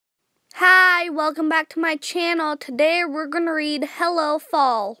Hi, welcome back to my channel. Today we're gonna read Hello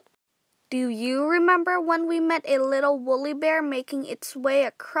Fall. Do you remember when we met a little woolly bear making its way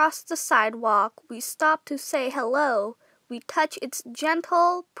across the sidewalk? We stopped to say hello. We touch its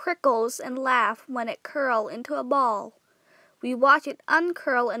gentle prickles and laugh when it curled into a ball. We watch it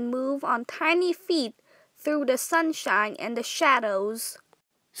uncurl and move on tiny feet through the sunshine and the shadows.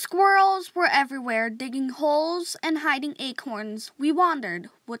 Squirrels were everywhere, digging holes and hiding acorns. We wondered,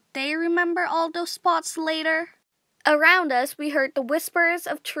 would they remember all those spots later? Around us, we heard the whispers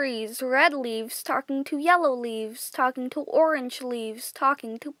of trees, red leaves talking to yellow leaves, talking to orange leaves,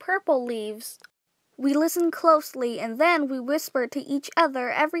 talking to purple leaves. We listened closely, and then we whispered to each other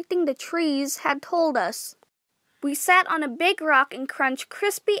everything the trees had told us. We sat on a big rock and crunched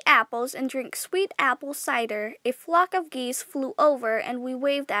crispy apples and drank sweet apple cider. A flock of geese flew over and we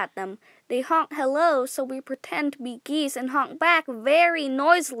waved at them. They honked hello, so we pretend to be geese and honked back very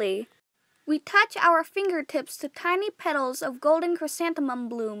noisily. We touched our fingertips to tiny petals of golden chrysanthemum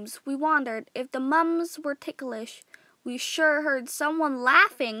blooms. We wondered if the mums were ticklish. We sure heard someone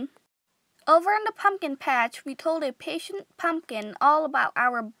laughing. Over in the pumpkin patch, we told a patient pumpkin all about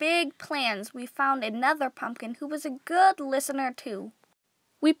our big plans. We found another pumpkin who was a good listener too.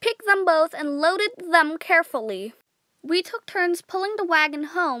 We picked them both and loaded them carefully. We took turns pulling the wagon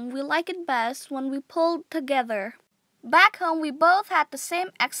home. We like it best when we pulled together. Back home, we both had the same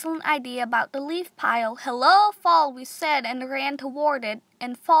excellent idea about the leaf pile. Hello, Fall, we said and ran toward it,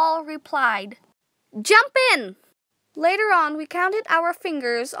 and Fall replied, "Jump in!" Later on, we counted our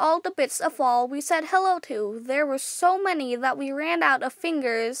fingers, all the bits of fall we said hello to. There were so many that we ran out of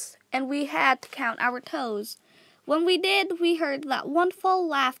fingers, and we had to count our toes. When we did, we heard that wonderful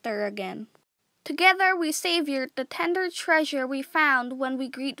laughter again. Together, we savored the tender treasure we found when we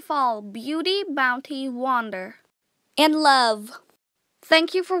greet fall: beauty, bounty, wonder, and love.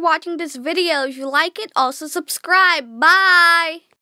 Thank you for watching this video. If you like it, also subscribe. Bye!